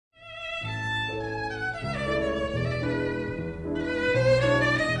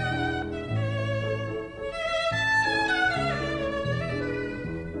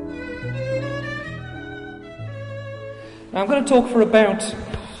Now I'm going to talk for about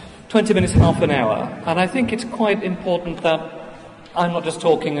 20 minutes, half an hour, and I think it's quite important that I'm not just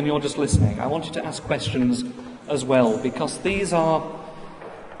talking and you're just listening. I want you to ask questions as well, because these are,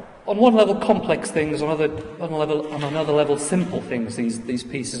 on one level, complex things, on another level, simple things, these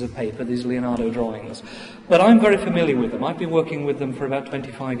pieces of paper, these Leonardo drawings. But I'm very familiar with them. I've been working with them for about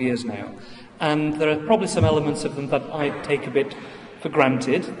 25 years now, and there are probably some elements of them that I take a bit for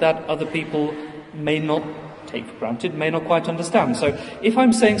granted that other people may not take for granted, may not quite understand. So if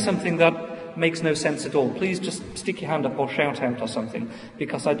I'm saying something that makes no sense at all, please just stick your hand up or shout out or something,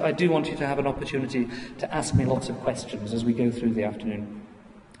 because I do want you to have an opportunity to ask me lots of questions as we go through the afternoon.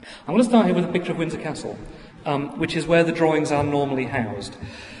 I'm going to start here with a picture of Windsor Castle, which is where the drawings are normally housed.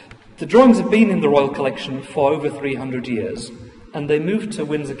 The drawings have been in the Royal Collection for over 300 years, and they moved to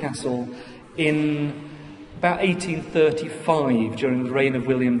Windsor Castle in about 1835, during the reign of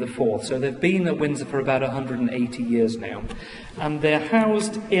William IV. So they've been at Windsor for about 180 years now. And they're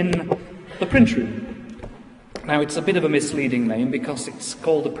housed in the print room. Now, it's a bit of a misleading name because it's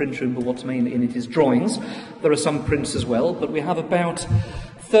called the print room, but what's main in it is drawings. There are some prints as well, but we have about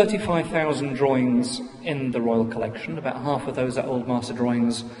 35,000 drawings in the Royal Collection. About half of those are Old Master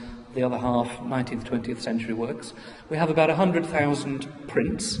drawings, the other half 19th, 20th century works. We have about 100,000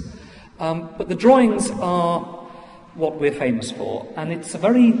 prints. But the drawings are what we're famous for, and it's a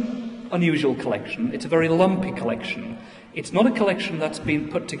very unusual collection. It's a very lumpy collection. It's not a collection that's been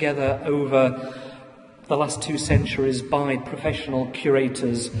put together over the last 2 centuries by professional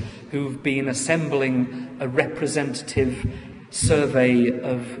curators who've been assembling a representative survey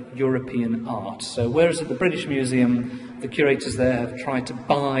of European art. So whereas at the British Museum, the curators there have tried to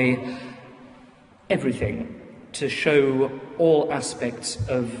buy everything to show all aspects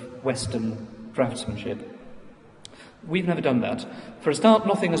of Western draftsmanship, we've never done that. For a start,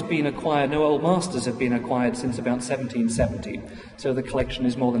 nothing has been acquired, no Old Masters have been acquired since about 1770, so the collection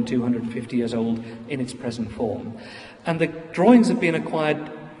is more than 250 years old in its present form. And the drawings have been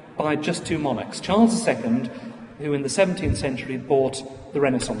acquired by just 2 monarchs, Charles II, who in the 17th century bought the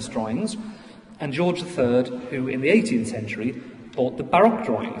Renaissance drawings, and George III, who in the 18th century bought the Baroque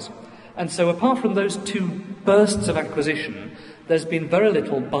drawings. And so apart from those 2 bursts of acquisition, there's been very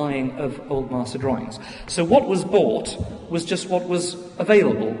little buying of Old Master drawings. So what was bought was just what was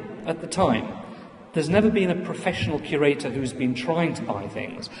available at the time. There's never been a professional curator who's been trying to buy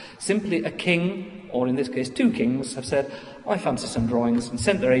things. Simply a king, or in this case 2 kings, have said, I fancy some drawings, and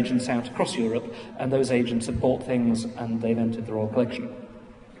sent their agents out across Europe, and those agents have bought things and they've entered the Royal Collection.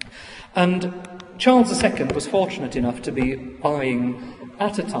 And Charles II was fortunate enough to be buying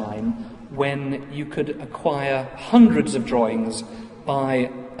at a time when you could acquire hundreds of drawings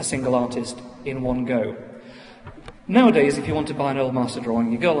by a single artist in one go. Nowadays, if you want to buy an Old Master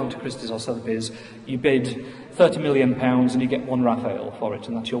drawing, you go along to Christie's or Sotheby's, you bid £30 million and you get 1 Raphael for it,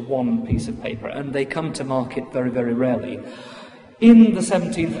 and that's your 1 piece of paper, and they come to market very, very rarely. In the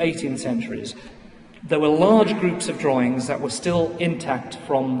 17th, 18th centuries, there were large groups of drawings that were still intact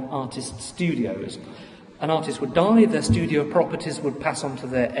from artists' studios. An artist would die, their studio properties would pass on to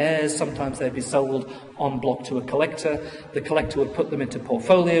their heirs, sometimes they'd be sold en bloc to a collector, the collector would put them into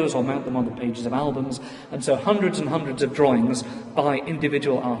portfolios or mount them on the pages of albums, and so hundreds and hundreds of drawings by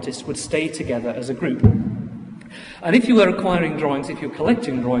individual artists would stay together as a group. And if you were acquiring drawings, if you were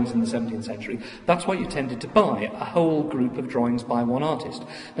collecting drawings in the 17th century, that's what you tended to buy, a whole group of drawings by one artist.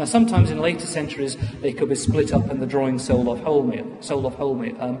 Now, sometimes in later centuries, they could be split up and the drawings sold off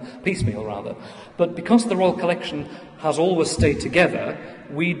piecemeal. But because the Royal Collection has always stayed together,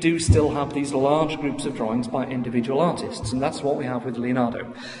 we do still have these large groups of drawings by individual artists, and that's what we have with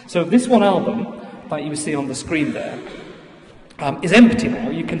Leonardo. So this one album that you see on the screen there is empty now.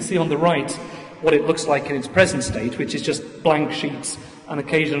 You can see on the right what it looks like in its present state, which is just blank sheets and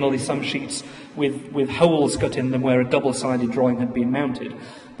occasionally some sheets with holes cut in them where a double-sided drawing had been mounted.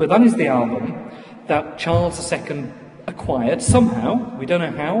 But that is the album that Charles II acquired somehow. We don't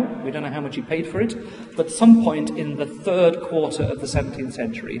know how, we don't know how much he paid for it, but at some point in the 3rd quarter of the 17th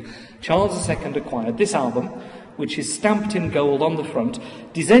century, Charles II acquired this album, which is stamped in gold on the front,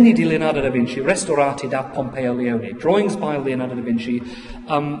 Disegni di Leonardo da Vinci, restaurati da Pompeo Leone, drawings by Leonardo da Vinci,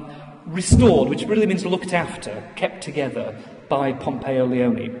 restored, which really means looked after, kept together by Pompeo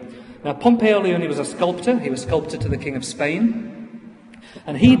Leone. Now, Pompeo Leone was a sculptor. He was sculptor to the King of Spain,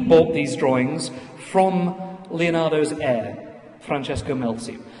 and he bought these drawings from Leonardo's heir, Francesco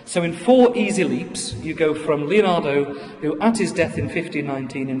Melzi. So in 4 easy leaps, you go from Leonardo, who at his death in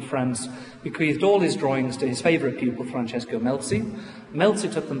 1519 in France bequeathed all his drawings to his favourite pupil, Francesco Melzi, melts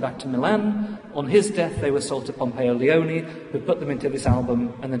it, took them back to Milan. On his death, they were sold to Pompeo Leone, who put them into this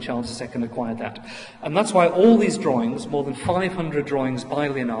album, and then Charles II acquired that. And that's why all these drawings, more than 500 drawings by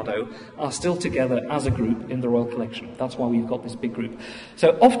Leonardo, are still together as a group in the Royal Collection. That's why we've got this big group.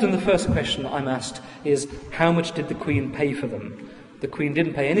 So often the first question I'm asked is, how much did the Queen pay for them? The Queen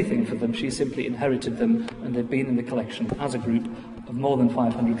didn't pay anything for them, she simply inherited them, and they've been in the collection as a group of more than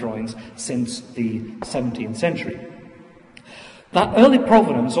 500 drawings since the 17th century. That early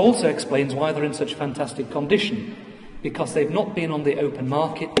provenance also explains why they're in such fantastic condition, because they've not been on the open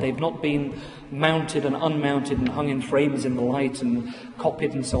market, they've not been mounted and unmounted and hung in frames in the light and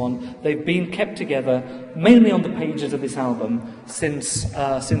copied and so on. They've been kept together mainly on the pages of this album since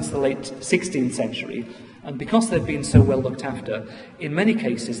the late 16th century. And because they've been so well looked after, in many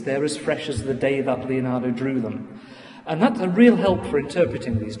cases they're as fresh as the day that Leonardo drew them. And that's a real help for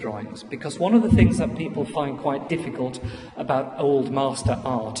interpreting these drawings, because one of the things that people find quite difficult about old master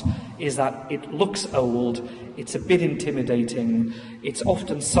art is that it looks old, it's a bit intimidating, it's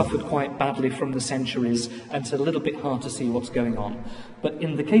often suffered quite badly from the centuries, and it's a little bit hard to see what's going on. But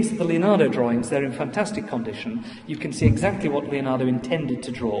in the case of the Leonardo drawings, they're in fantastic condition. You can see exactly what Leonardo intended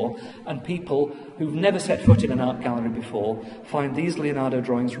to draw, and people who've never set foot in an art gallery before find these Leonardo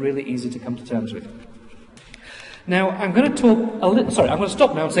drawings really easy to come to terms with. Now, I'm going to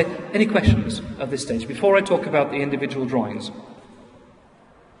stop now and say, any questions at this stage, before I talk about the individual drawings?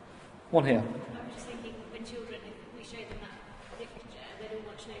 One here. I'm just thinking, when children, if we show them that picture, they don't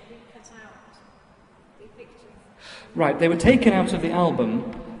want to know who cut out the pictures. Right, they were taken out of the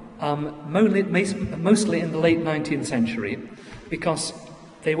album mostly in the late 19th century, because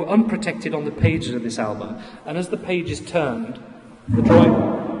they were unprotected on the pages of this album, and as the pages turned, the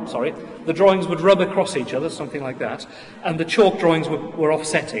drawings would rub across each other, something like that, and the chalk drawings were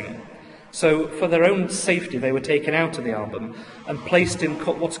offsetting. So for their own safety, they were taken out of the album and placed in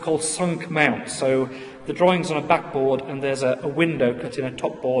what's called sunk mounts. So the drawing's on a backboard, and there's a window cut in a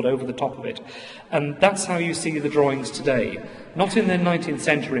top board over the top of it. And that's how you see the drawings today. Not in their 19th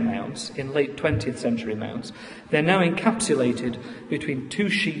century mounts, in late 20th century mounts. They're now encapsulated between two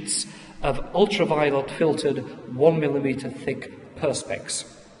sheets of ultraviolet filtered 1mm thick perspex,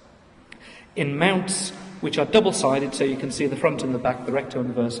 in mounts which are double-sided, so you can see the front and the back, the recto and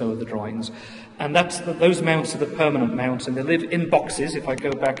the verso of the drawings. And those mounts are the permanent mounts, and they live in boxes, if I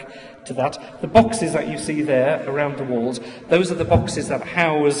go back to that. The boxes that you see there around the walls, those are the boxes that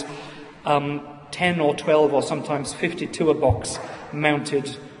house 10 or 12 or sometimes 52 a box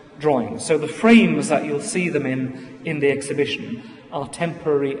mounted drawings. So the frames that you'll see them in the exhibition are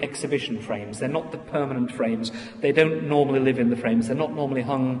temporary exhibition frames. They're not the permanent frames. They don't normally live in the frames. They're not normally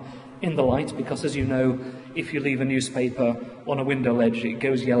hung in the light, because, as you know, if you leave a newspaper on a window ledge, it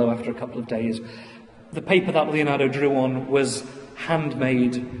goes yellow after a couple of days. The paper that Leonardo drew on was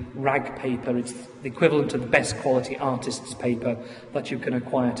handmade rag paper. It's the equivalent of the best quality artist's paper that you can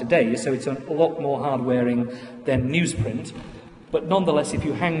acquire today, so it's a lot more hard-wearing than newsprint. But nonetheless, if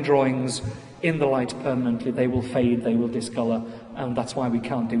you hang drawings in the light permanently, they will fade, they will discolour, and that's why we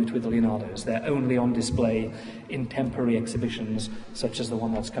can't do it with the Leonardos. They're only on display in temporary exhibitions, such as the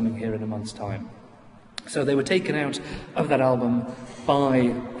one that's coming here in a month's time. So they were taken out of that album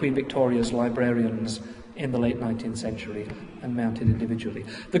by Queen Victoria's librarians in the late 19th century and mounted individually.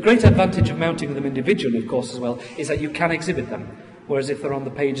 The great advantage of mounting them individually, of course, as well, is that you can exhibit them, whereas if they're on the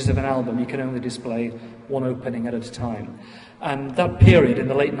pages of an album, you can only display one opening at a time. And that period in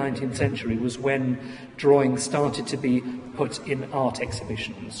the late 19th century was when drawings started to be put in art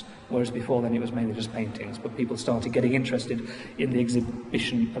exhibitions, whereas before then it was mainly just paintings, but people started getting interested in the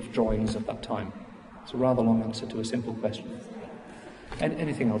exhibition of drawings at that time. It's a rather long answer to a simple question.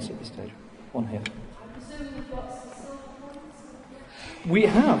 Anything else at this stage? One here. We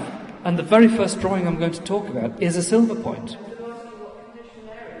have, and the very first drawing I'm going to talk about is a silver point.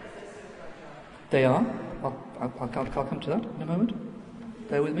 They are. I'll come to that in a moment.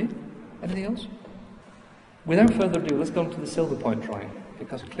 Bear with me. Anything else? Without further ado, let's go on to the silver point drawing,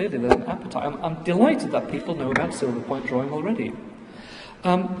 because clearly there's an appetite. I'm delighted that people know about silver point drawing already.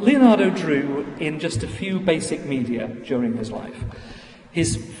 Leonardo drew in just a few basic media during his life.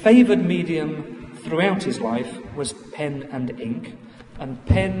 His favoured medium throughout his life was pen and ink, and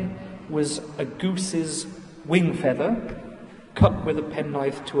pen was a goose's wing feather cut with a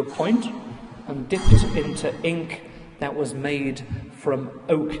penknife to a point and dipped into ink that was made from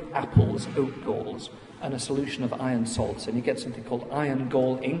oak apples, oak galls, and a solution of iron salts. And you get something called iron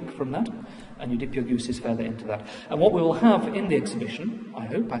gall ink from that, and you dip your goose's feather into that. And what we will have in the exhibition, I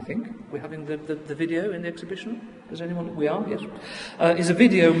think, we're having the video in the exhibition? Does anyone? We are, yes. Is a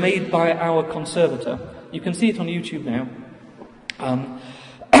video made by our conservator. You can see it on YouTube now.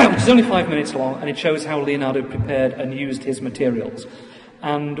 which is only 5 minutes long, and it shows how Leonardo prepared and used his materials.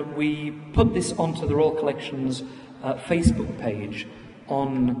 And we put this onto the Royal Collection's Facebook page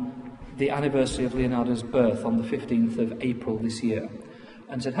on the anniversary of Leonardo's birth on the 15th of April this year,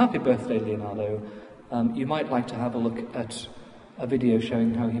 and said, "Happy birthday, Leonardo. You might like to have a look at a video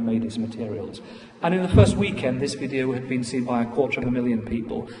showing how he made his materials." And in the first weekend, this video had been seen by 250,000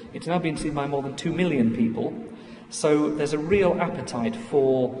 people. It's now been seen by more than 2 million people. So there's a real appetite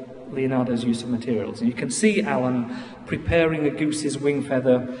for Leonardo's use of materials. And you can see Alan preparing a goose's wing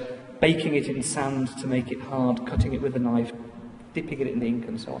feather, baking it in sand to make it hard, cutting it with a knife, dipping it in ink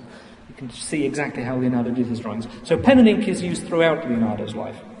and so on. You can see exactly how Leonardo did his drawings. So pen and ink is used throughout Leonardo's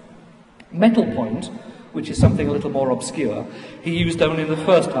life. Metal point, which is something a little more obscure, he used only in the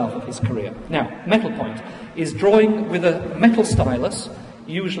first half of his career. Now, metal point is drawing with a metal stylus,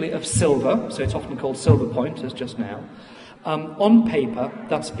 usually of silver, so it's often called silver point, as just now, on paper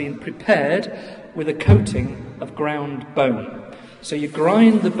that's been prepared with a coating of ground bone. So you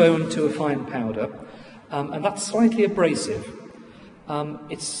grind the bone to a fine powder, and that's slightly abrasive.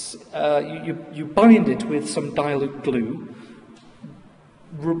 You bind it with some dilute glue,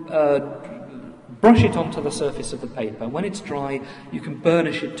 brush it onto the surface of the paper. When it's dry, you can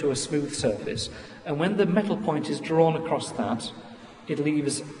burnish it to a smooth surface. And when the metal point is drawn across that, it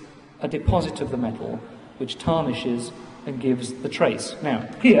leaves a deposit of the metal, which tarnishes and gives the trace. Now,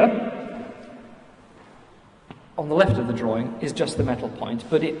 here, on the left of the drawing, is just the metal point,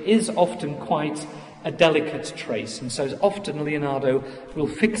 but it is often quite a delicate trace, and so often Leonardo will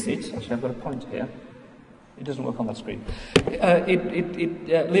fix it. Actually, I've got a pointer here. It doesn't work on that screen.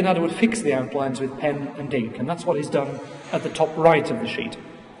 Leonardo would fix the outlines with pen and ink, and that's what is done at the top right of the sheet.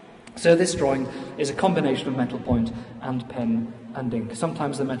 So this drawing is a combination of metal point and pen and ink.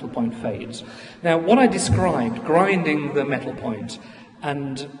 Sometimes the metal point fades. Now, what I described, grinding the metal point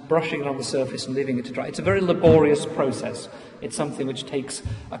and brushing it on the surface and leaving it to dry, it's a very laborious process. It's something which takes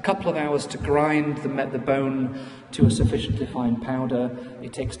a couple of hours to grind the bone to a sufficiently fine powder.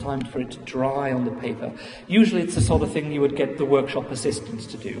 It takes time for it to dry on the paper. Usually it's the sort of thing you would get the workshop assistants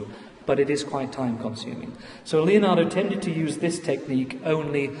to do, but it is quite time-consuming. So Leonardo tended to use this technique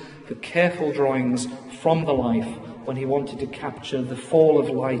only for careful drawings from the life, when he wanted to capture the fall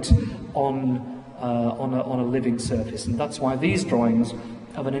of light on a living surface, and that's why these drawings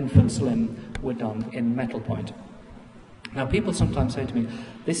of an infant's limb were done in metal point. Now, people sometimes say to me,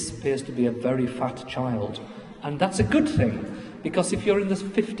 "This appears to be a very fat child," and that's a good thing, because if you're in the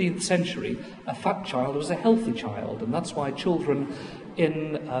 15th century, a fat child was a healthy child, and that's why children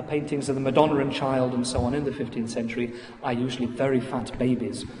in paintings of the Madonna and Child and so on in the 15th century are usually very fat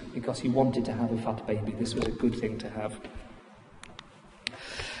babies, because he wanted to have a fat baby. This was a good thing to have.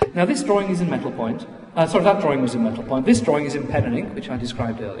 Now, this drawing is in metal point. That drawing was in metal point. This drawing is in pen and ink, which I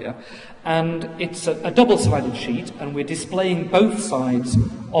described earlier. And it's a double-sided sheet, and we're displaying both sides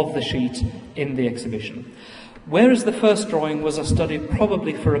of the sheet in the exhibition. Whereas the first drawing was a study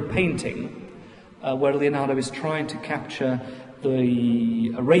probably for a painting, where Leonardo is trying to capture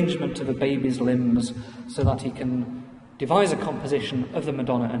the arrangement of a baby's limbs so that he can devise a composition of the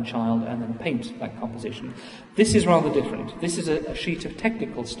Madonna and Child and then paint that composition. This is rather different. This is a sheet of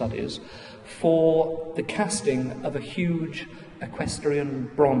technical studies for the casting of a huge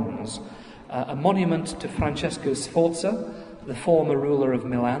equestrian bronze, a monument to Francesco Sforza, the former ruler of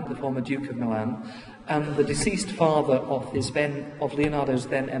Milan, the former Duke of Milan, and the deceased father of Leonardo's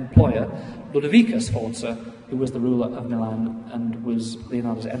then employer, Ludovico Sforza, who was the ruler of Milan and was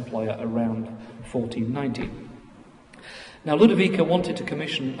Leonardo's employer around 1490. Now, Ludovico wanted to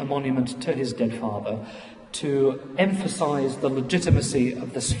commission a monument to his dead father to emphasize the legitimacy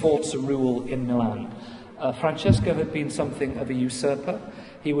of the Sforza rule in Milan. Francesco had been something of a usurper.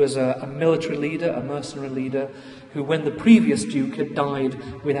 He was a military leader, a mercenary leader, who, when the previous duke had died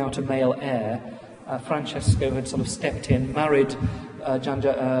without a male heir, Francesco had sort of stepped in, married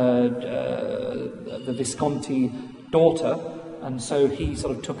the Visconti daughter, and so he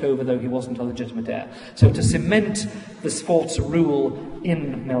sort of took over, though he wasn't a legitimate heir. So to cement the Sforza rule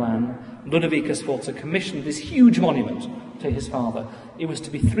in Milan, Ludovico Sforza commissioned this huge monument to his father. It was to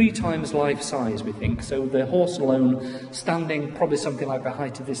be 3 times life size, we think, so the horse alone standing probably something like the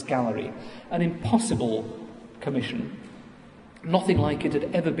height of this gallery. An impossible commission. Nothing like it had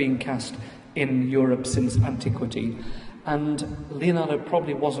ever been cast in Europe since antiquity, and Leonardo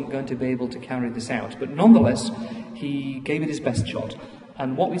probably wasn't going to be able to carry this out, but nonetheless he gave it his best shot.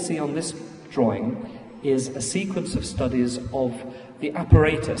 And what we see on this drawing is a sequence of studies of the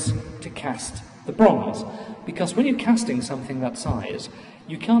apparatus to cast the bronze, because when you're casting something that size,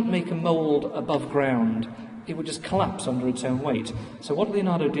 you can't make a mould above ground it would just collapse under its own weight. So what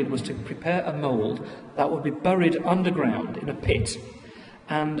Leonardo did was to prepare a mould that would be buried underground in a pit,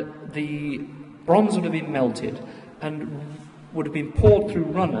 and the bronze would have been melted and would have been poured through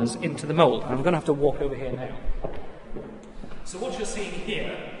runners into the mould. I'm going to have to walk over here now. So what you're seeing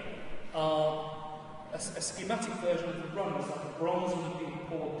here are a schematic version of the runners that the bronze would have been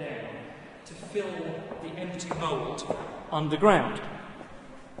poured down to fill the empty mould underground.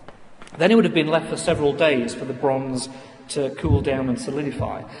 Then it would have been left for several days for the bronze to cool down and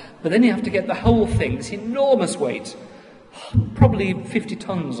solidify. But then you have to get the whole thing, this enormous weight, probably 50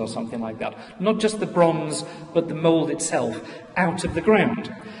 tons or something like that, not just the bronze but the mould itself, out of the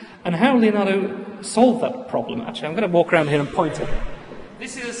ground. And how Leonardo solved that problem, actually I'm going to walk around here and point it.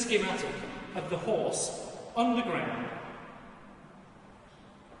 This is a schematic of the horse underground,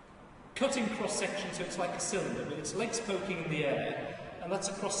 cutting cross-section so it's like a cylinder with its legs poking in the air, and that's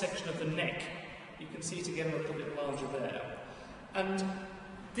a cross-section of the neck. You can see it again a little bit larger there. And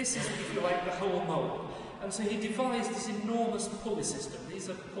this is, if you like, the whole mould. And so he devised this enormous pulley system. These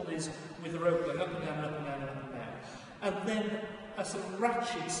are pulleys with a rope going up and down, up and down, up and down. And then a sort of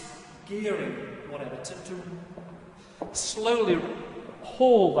ratchet gearing, whatever, to slowly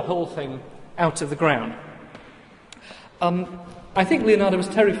haul the whole thing out of the ground. I think Leonardo was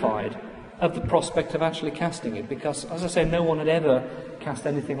terrified of the prospect of actually casting it, because, as I say, no one had ever cast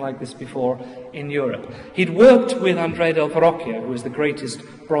anything like this before in Europe. He'd worked with Andrea del Verrocchio, who was the greatest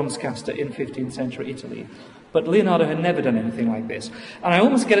bronze caster in 15th century Italy, but Leonardo had never done anything like this. And I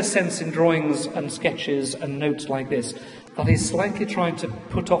almost get a sense in drawings and sketches and notes like this that he's slightly trying to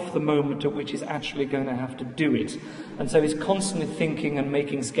put off the moment at which he's actually going to have to do it. And so he's constantly thinking and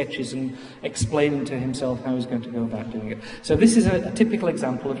making sketches and explaining to himself how he's going to go about doing it. So this is a typical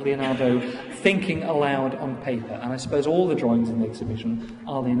example of Leonardo thinking aloud on paper. And I suppose all the drawings in the exhibition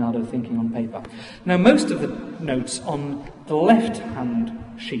are Leonardo thinking on paper. Now, most of the notes on the left-hand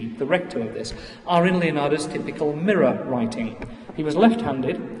sheet, the recto of this, are in Leonardo's typical mirror writing. He was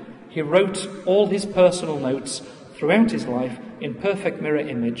left-handed. He wrote all his personal notes throughout his life in perfect mirror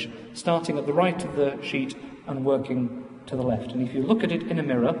image, starting at the right of the sheet and working to the left. And if you look at it in a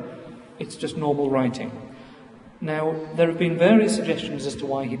mirror, it's just normal writing. Now, there have been various suggestions as to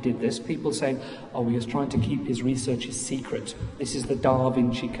why he did this. People saying, oh, he was trying to keep his researches secret. This is the Da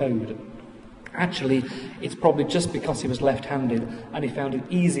Vinci Code. Actually, it's probably just because he was left-handed and he found it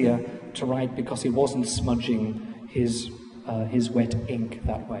easier to write because he wasn't smudging his wet ink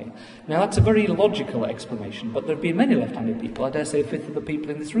that way. Now, that's a very logical explanation, but there have been many left-handed people. I dare say a fifth of the people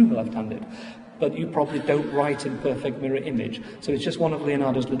in this room are left-handed. But you probably don't write in perfect mirror image. So it's just one of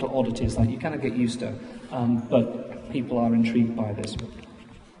Leonardo's little oddities that you kind of get used to. But people are intrigued by this.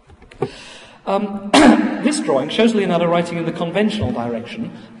 This drawing shows Leonardo writing in the conventional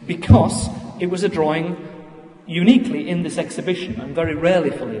direction because it was a drawing uniquely in this exhibition, and very rarely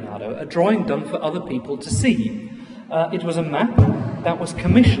for Leonardo, a drawing done for other people to see. It was a map that was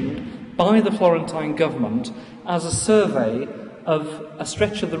commissioned by the Florentine government as a survey of a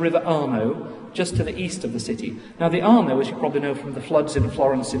stretch of the river Arno just to the east of the city. Now, the Arno, as you probably know from the floods in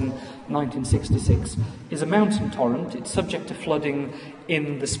Florence in 1966, is a mountain torrent. It's subject to flooding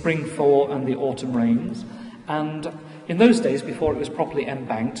in the spring thaw and the autumn rains. And in those days, before it was properly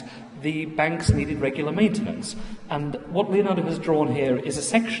embanked, the banks needed regular maintenance. And what Leonardo has drawn here is a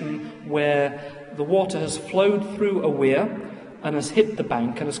section where the water has flowed through a weir and has hit the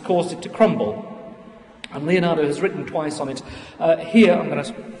bank and has caused it to crumble. And Leonardo has written twice on it. Here, I'm going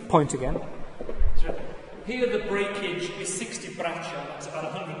to point again. Here the breakage is 60 braccia, that's about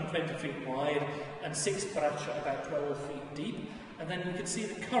 120 feet wide, and 6 braccia, about 12 feet deep. And then you can see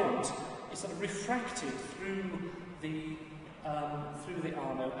the current is sort of refracted through the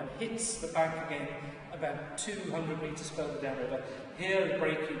Arno and hits the bank again about 200 metres further downriver. Here the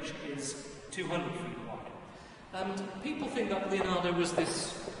breakage is 200 feet wide. And people think that Leonardo was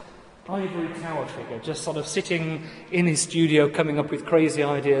this ivory tower figure, just sort of sitting in his studio coming up with crazy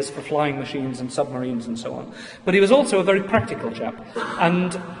ideas for flying machines and submarines and so on. But he was also a very practical chap.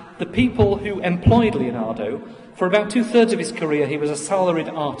 And the people who employed Leonardo, for about 2/3 of his career, he was a salaried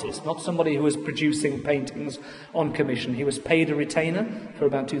artist, not somebody who was producing paintings on commission. He was paid a retainer for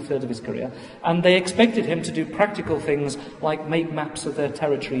about 2/3 of his career. And they expected him to do practical things like make maps of their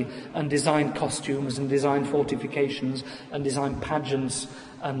territory and design costumes and design fortifications and design pageants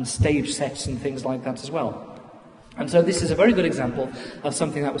and stage sets and things like that as well. And so this is a very good example of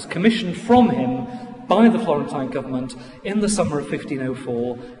something that was commissioned from him by the Florentine government in the summer of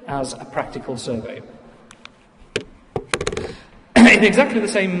 1504 as a practical survey. in exactly the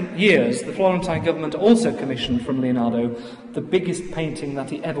same years, the Florentine government also commissioned from Leonardo the biggest painting that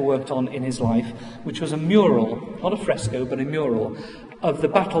he ever worked on in his life, which was a mural, not a fresco, but a mural, of the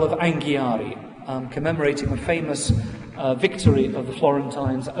Battle of Anghiari, commemorating the famous victory of the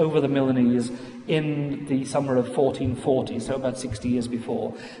Florentines over the Milanese in the summer of 1440, so about 60 years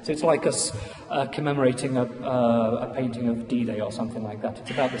before. So it's like us commemorating a painting of D-Day or something like that.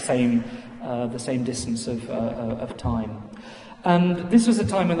 It's about the same distance of time. And this was a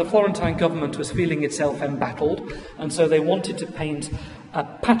time when the Florentine government was feeling itself embattled, and so they wanted to paint a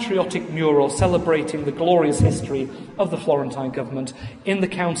patriotic mural celebrating the glorious history of the Florentine government in the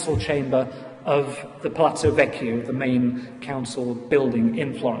council chamber of the Palazzo Vecchio, the main council building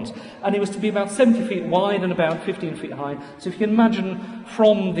in Florence. And it was to be about 70 feet wide and about 15 feet high. So if you can imagine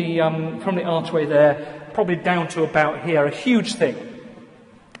from the archway there, probably down to about here, a huge thing.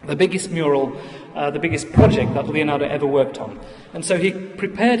 The biggest mural, the biggest project that Leonardo ever worked on. And so he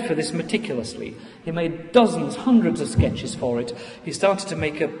prepared for this meticulously. He made dozens, hundreds of sketches for it. He started to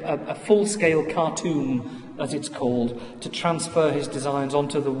make a full-scale cartoon, as it's called, to transfer his designs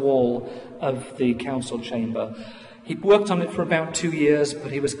onto the wall of the council chamber. He worked on it for about 2 years,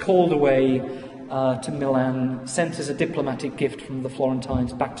 but he was called away to Milan, sent as a diplomatic gift from the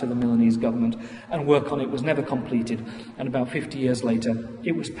Florentines back to the Milanese government, and work on it was never completed. And about 50 years later,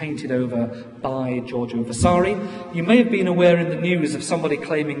 it was painted over by Giorgio Vasari. You may have been aware in the news of somebody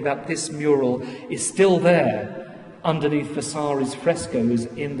claiming that this mural is still there underneath Vasari's frescoes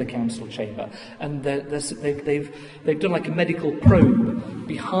in the council chamber. And they've done like a medical probe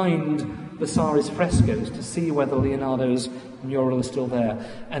behind Vasari's frescoes to see whether Leonardo's mural is still there.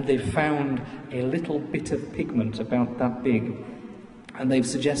 And they've found a little bit of pigment about that big. And they've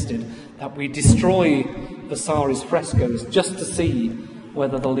suggested that we destroy Vasari's frescoes just to see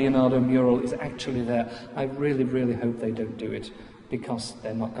whether the Leonardo mural is actually there. I really, really hope they don't do it, because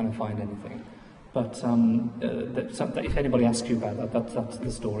they're not going to find anything. But if anybody asks you about that, that's the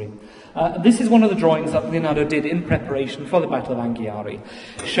story. This is one of the drawings that Leonardo did in preparation for the Battle of Anghiari,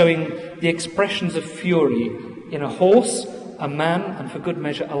 showing the expressions of fury in a horse, a man, and for good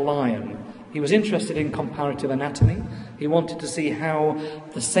measure, a lion. He was interested in comparative anatomy. He wanted to see how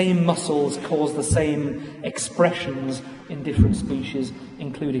the same muscles cause the same expressions in different species,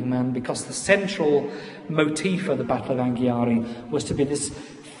 including man, because the central motif of the Battle of Anghiari was to be this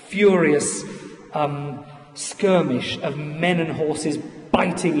furious skirmish of men and horses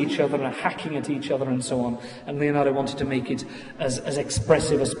biting each other and hacking at each other and so on. And Leonardo wanted to make it as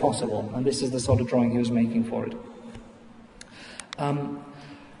expressive as possible, and this is the sort of drawing he was making for it.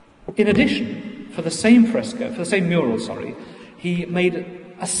 In addition, for the same mural, he made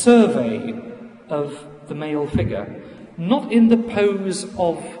a survey of the male figure, not in the pose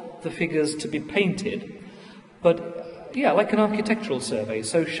of the figures to be painted, but like an architectural survey,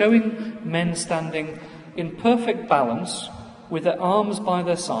 so showing men standing in perfect balance with their arms by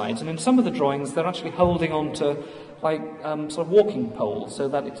their sides, and in some of the drawings they're actually holding on to sort of walking poles, so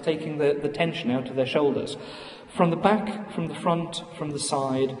that it's taking the tension out of their shoulders. From the back, from the front, from the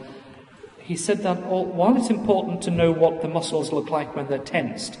side, he said that while it's important to know what the muscles look like when they're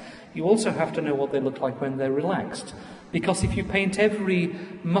tensed, you also have to know what they look like when they're relaxed. Because if you paint every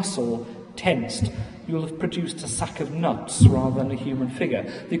muscle tensed, you'll have produced a sack of nuts rather than a human figure.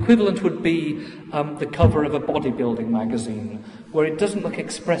 The equivalent would be the cover of a bodybuilding magazine, where it doesn't look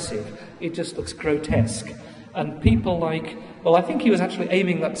expressive, it just looks grotesque. And people I think he was actually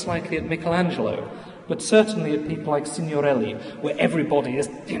aiming that slightly at Michelangelo, but certainly at people like Signorelli, where everybody is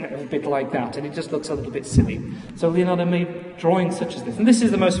a bit like that, and it just looks a little bit silly. So Leonardo made drawings such as this, and this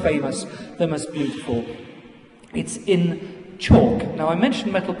is the most famous, the most beautiful. It's in chalk. Now, I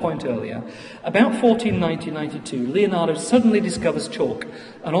mentioned metal point earlier. About 1490-92, Leonardo suddenly discovers chalk,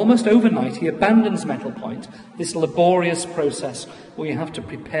 and almost overnight he abandons metal point, this laborious process where you have to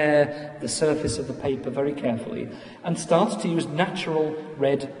prepare the surface of the paper very carefully, and starts to use natural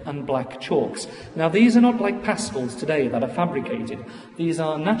red and black chalks. Now, these are not like pastels today that are fabricated. These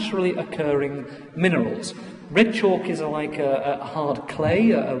are naturally occurring minerals. Red chalk is like a hard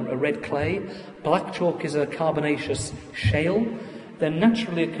clay, a red clay. Black chalk is a carbonaceous shale. They're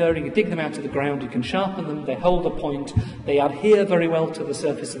naturally occurring. You dig them out of the ground, you can sharpen them, they hold a point, they adhere very well to the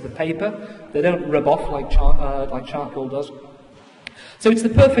surface of the paper. They don't rub off like charcoal does. So it's the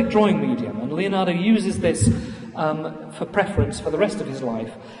perfect drawing medium, and Leonardo uses this for preference for the rest of his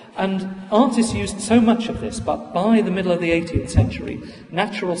life. And artists used so much of this, but by the middle of the 18th century,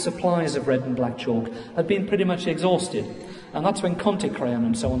 natural supplies of red and black chalk had been pretty much exhausted. And that's when Conte crayon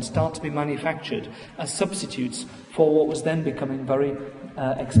and so on start to be manufactured as substitutes for what was then becoming very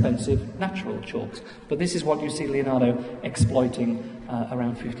expensive natural chalks. But this is what you see Leonardo exploiting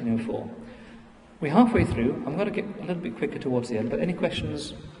around 1504. We're halfway through. I'm going to get a little bit quicker towards the end, but any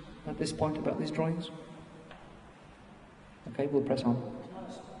questions at this point about these drawings? Okay, we'll press on.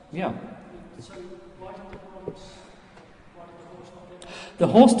 Yeah. The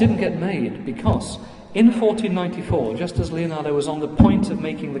horse didn't get made because in 1494, just as Leonardo was on the point of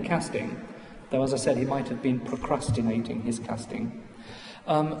making the casting, though as I said he might have been procrastinating his casting,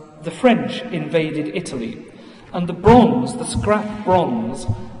 the French invaded Italy, and the bronze, the scrap bronze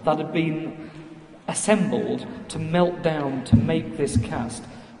that had been assembled to melt down to make this cast,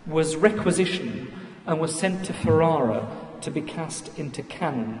 was requisitioned and was sent to Ferrara to be cast into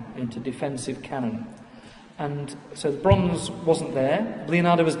cannon, into defensive cannon. And so the bronze wasn't there.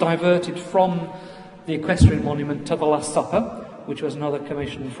 Leonardo was diverted from the equestrian monument to the Last Supper, which was another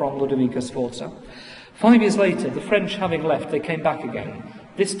commission from Ludovico Sforza. 5 years later, the French having left, they came back again.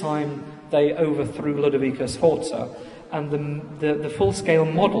 This time they overthrew Ludovico Sforza, and the full-scale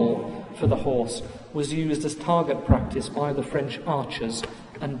model for the horse was used as target practice by the French archers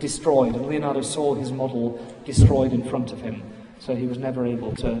and destroyed. And Leonardo saw his model destroyed in front of him, so he was never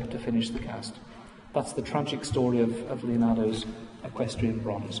able to finish the cast. That's the tragic story of Leonardo's equestrian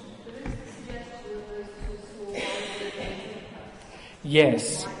bronze.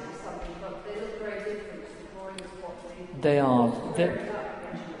 Yes. They are.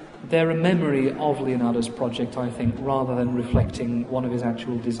 They're a memory of Leonardo's project, I think, rather than reflecting one of his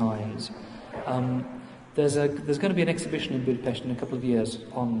actual designs. There's going to be an exhibition in Budapest in a couple of years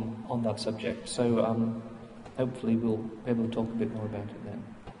on that subject, so hopefully we'll be able to talk a bit more about it then.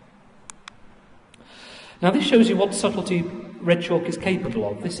 Now this shows you what subtlety red chalk is capable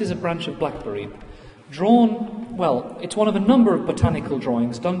of. This is a branch of blackberry, drawn, well, it's one of a number of botanical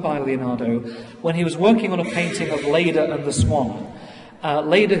drawings done by Leonardo when he was working on a painting of Leda and the Swan.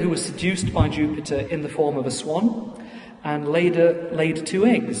 Leda, who was seduced by Jupiter in the form of a swan, and Leda laid 2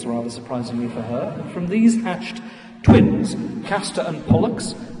 eggs, rather surprisingly for her, and from these hatched twins, Castor and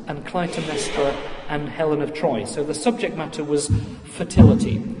Pollux, and Clytemnestra and Helen of Troy. So the subject matter was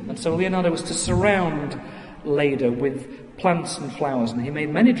fertility, and so Leonardo was to surround Leda with plants and flowers, and he made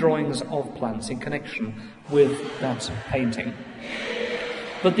many drawings of plants in connection with that painting.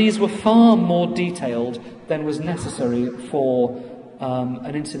 But these were far more detailed than was necessary for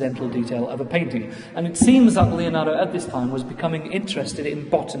an incidental detail of a painting. And it seems that Leonardo at this time was becoming interested in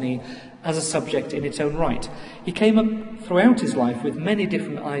botany as a subject in its own right. He came up throughout his life with many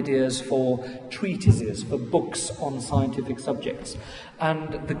different ideas for treatises, for books on scientific subjects.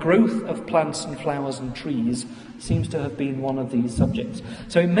 And the growth of plants and flowers and trees seems to have been one of these subjects.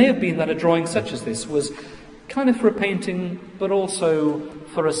 So it may have been that a drawing such as this was kind of for a painting, but also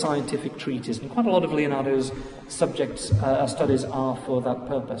for a scientific treatise. And quite a lot of Leonardo's subjects, studies are for that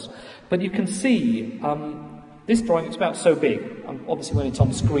purpose. But you can see this drawing, it's about so big. Obviously when it's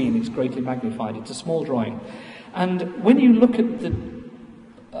on screen, it's greatly magnified. It's a small drawing. And when you look at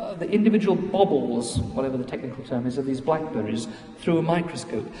the individual baubles, whatever the technical term is, of these blackberries through a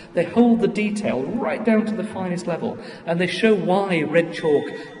microscope, they hold the detail right down to the finest level, and they show why red chalk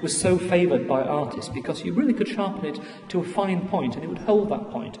was so favoured by artists, because you really could sharpen it to a fine point and it would hold that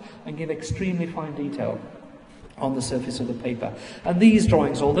point and give extremely fine detail on the surface of the paper. And these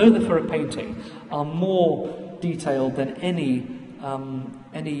drawings, although they're for a painting, are more detailed than any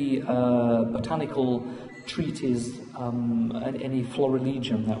botanical treatise, any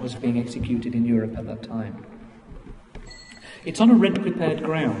florilegium that was being executed in Europe at that time. It's on a red prepared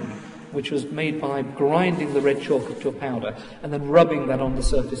ground, which was made by grinding the red chalk to a powder and then rubbing that on the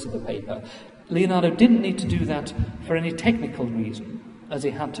surface of the paper. Leonardo didn't need to do that for any technical reason, as he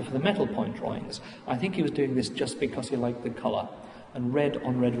had to for the metal point drawings. I think he was doing this just because he liked the colour, and red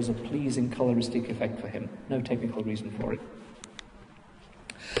on red was a pleasing coloristic effect for him. No technical reason for it.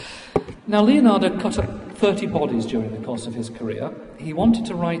 Now, Leonardo cut up 30 bodies during the course of his career. He wanted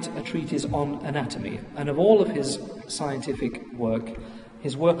to write a treatise on anatomy, and of all of his scientific work,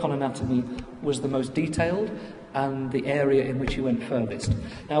 his work on anatomy was the most detailed and the area in which he went furthest.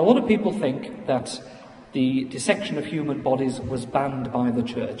 Now, a lot of people think that the dissection of human bodies was banned by the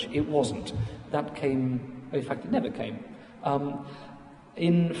church. It wasn't. That came, in fact, it never came.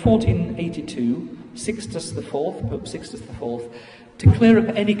 In 1482, Sixtus IV, Pope Sixtus IV, to clear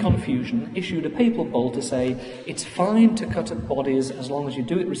up any confusion, issued a papal bull to say it's fine to cut up bodies as long as you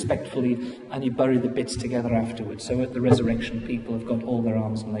do it respectfully and you bury the bits together afterwards. So at the resurrection, people have got all their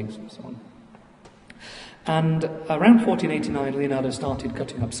arms and legs and so on. And around 1489, Leonardo started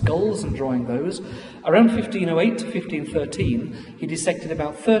cutting up skulls and drawing those. Around 1508 to 1513, he dissected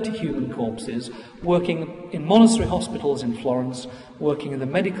about 30 human corpses, working in monastery hospitals in Florence, working in the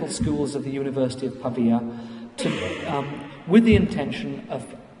medical schools of the University of Pavia, with the intention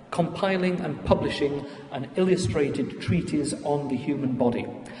of compiling and publishing an illustrated treatise on the human body.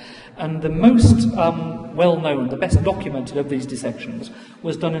 And the most well-known, the best documented of these dissections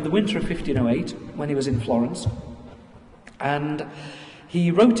was done in the winter of 1508, when he was in Florence. And he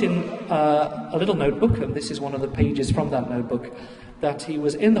wrote in a little notebook, and this is one of the pages from that notebook, that he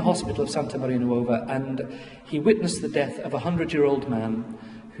was in the hospital of Santa Maria Nuova, and he witnessed the death of a 100-year-old man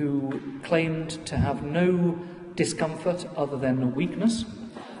who claimed to have no discomfort other than weakness,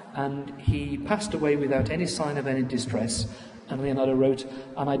 and he passed away without any sign of any distress. And Leonardo wrote,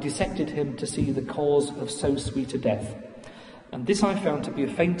 "And I dissected him to see the cause of so sweet a death. And this I found to be a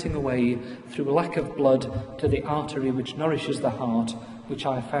fainting away through lack of blood to the artery which nourishes the heart, which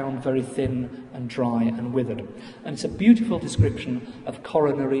I found very thin and dry and withered." And it's a beautiful description of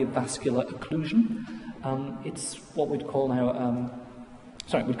coronary vascular occlusion. It's what we'd call now...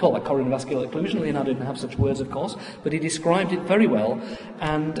 we'd call that coronary vascular occlusion. Leonardo didn't have such words, of course, but he described it very well.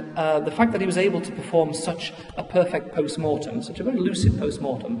 And the fact that he was able to perform such a perfect post-mortem, such a very lucid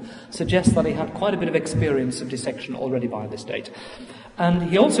post-mortem, suggests that he had quite a bit of experience of dissection already by this date. And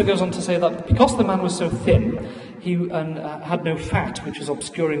he also goes on to say that because the man was so thin, he had no fat which was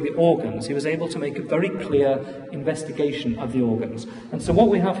obscuring the organs, he was able to make a very clear investigation of the organs. And so what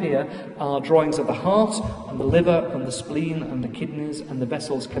we have here are drawings of the heart and the liver and the spleen and the kidneys and the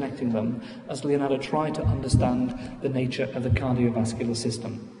vessels connecting them, as Leonardo tried to understand the nature of the cardiovascular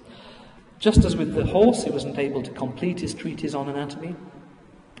system. Just as with the horse, he wasn't able to complete his treatise on anatomy.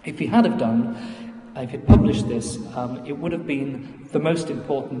 If he had have done, if he'd published this, it would have been the most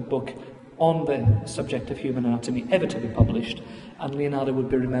important book on the subject of human anatomy ever to be published, and Leonardo would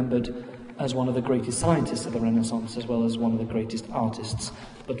be remembered as one of the greatest scientists of the Renaissance, as well as one of the greatest artists.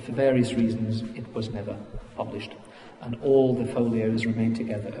 But for various reasons, it was never published, and all the folios remain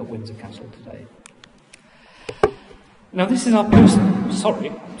together at Windsor Castle today. Now this is our poster...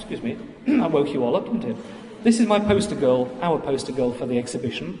 Sorry, excuse me, I woke you all up, didn't it? This is my poster girl, our poster girl for the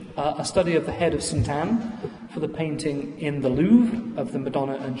exhibition, a study of the head of St. Anne for the painting in the Louvre of the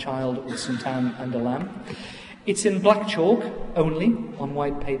Madonna and Child with St. Anne and a lamb. It's in black chalk only, on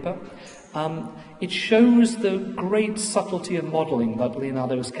white paper. It shows the great subtlety of modelling that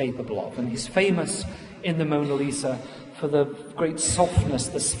Leonardo was capable of, and he's famous in the Mona Lisa for the great softness,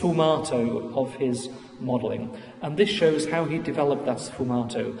 the sfumato of his modelling. And this shows how he developed that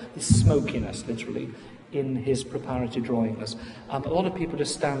sfumato, this smokiness, literally, in his preparatory drawings. A lot of people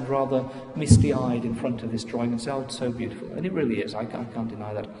just stand rather misty-eyed in front of this drawing and say, "Oh, it's so beautiful." And it really is, I can't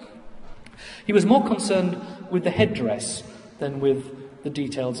deny that. He was more concerned with the headdress than with the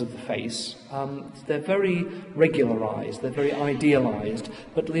details of the face. They're very regularized, they're very idealized,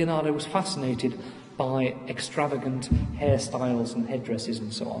 but Leonardo was fascinated by extravagant hairstyles and headdresses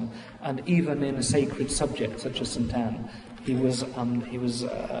and so on. And even in a sacred subject such as St. Anne, he was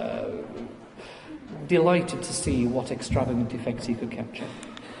delighted to see what extravagant effects he could capture.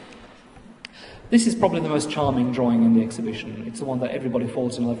 This is probably the most charming drawing in the exhibition. It's the one that everybody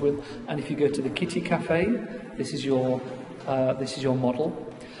falls in love with. And if you go to the Kitty Cafe, this is your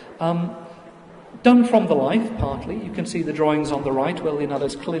model. Done from the life, partly. You can see the drawings on the right, where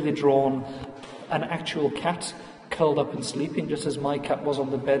Leonardo's clearly drawn an actual cat curled up and sleeping, just as my cat was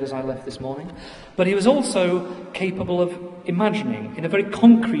on the bed as I left this morning. But he was also capable of imagining, in a very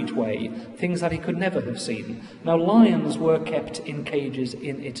concrete way, things that he could never have seen. Now, lions were kept in cages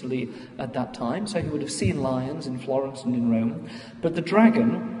in Italy at that time, so he would have seen lions in Florence and in Rome. But the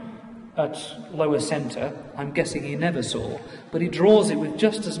dragon at lower centre, I'm guessing he never saw, but he draws it with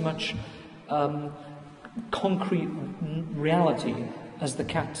just as much concrete reality as the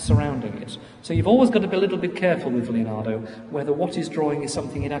cat surrounding it. So you've always got to be a little bit careful with Leonardo, whether what he's drawing is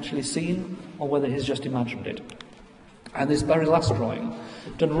something he'd actually seen or whether he's just imagined it. And this very last drawing,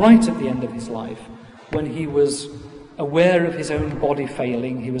 done right at the end of his life, when he was aware of his own body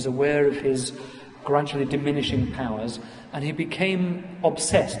failing, he was aware of his gradually diminishing powers, and he became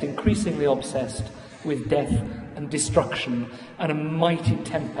obsessed, increasingly obsessed, with death and destruction and a mighty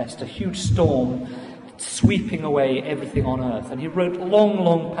tempest, a huge storm sweeping away everything on earth. And he wrote long,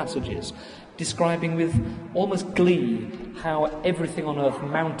 long passages describing with almost glee how everything on earth,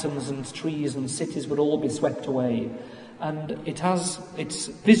 mountains and trees and cities, would all be swept away. And it has its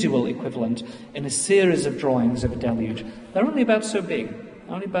visual equivalent in a series of drawings of a deluge. They're only about so big,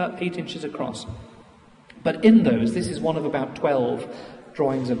 only about 8 inches across. But in those, this is one of about 12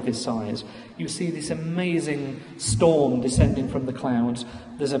 drawings of this size. You see this amazing storm descending from the clouds.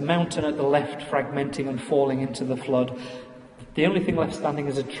 There's a mountain at the left fragmenting and falling into the flood. The only thing left standing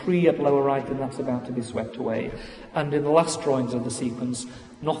is a tree at lower right, and that's about to be swept away. And in the last drawings of the sequence,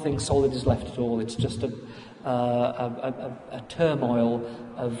 nothing solid is left at all. It's just a turmoil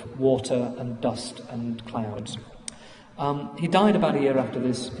of water and dust and clouds. He died about a year after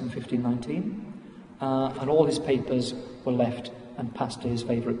this in 1519, and all his papers were left and passed to his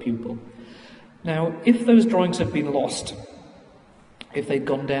favourite pupil. Now, if those drawings had been lost, if they'd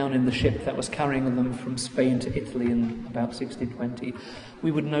gone down in the ship that was carrying them from Spain to Italy in about 1620,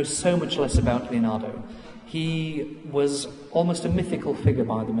 we would know so much less about Leonardo. He was almost a mythical figure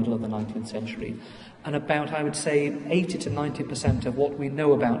by the middle of the 19th century, and about, I would say, 80 to 90% of what we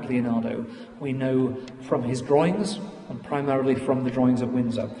know about Leonardo, we know from his drawings, and primarily from the drawings of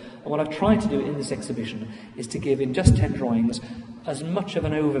Windsor. And what I've tried to do in this exhibition is to give, in just 10 drawings, as much of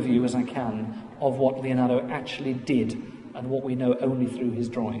an overview as I can of what Leonardo actually did, and what we know only through his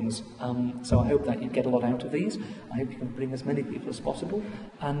drawings. So I hope that you get a lot out of these. I hope you can bring as many people as possible.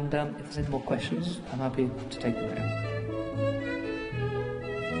 And if there's any more questions, I'm happy to take them now.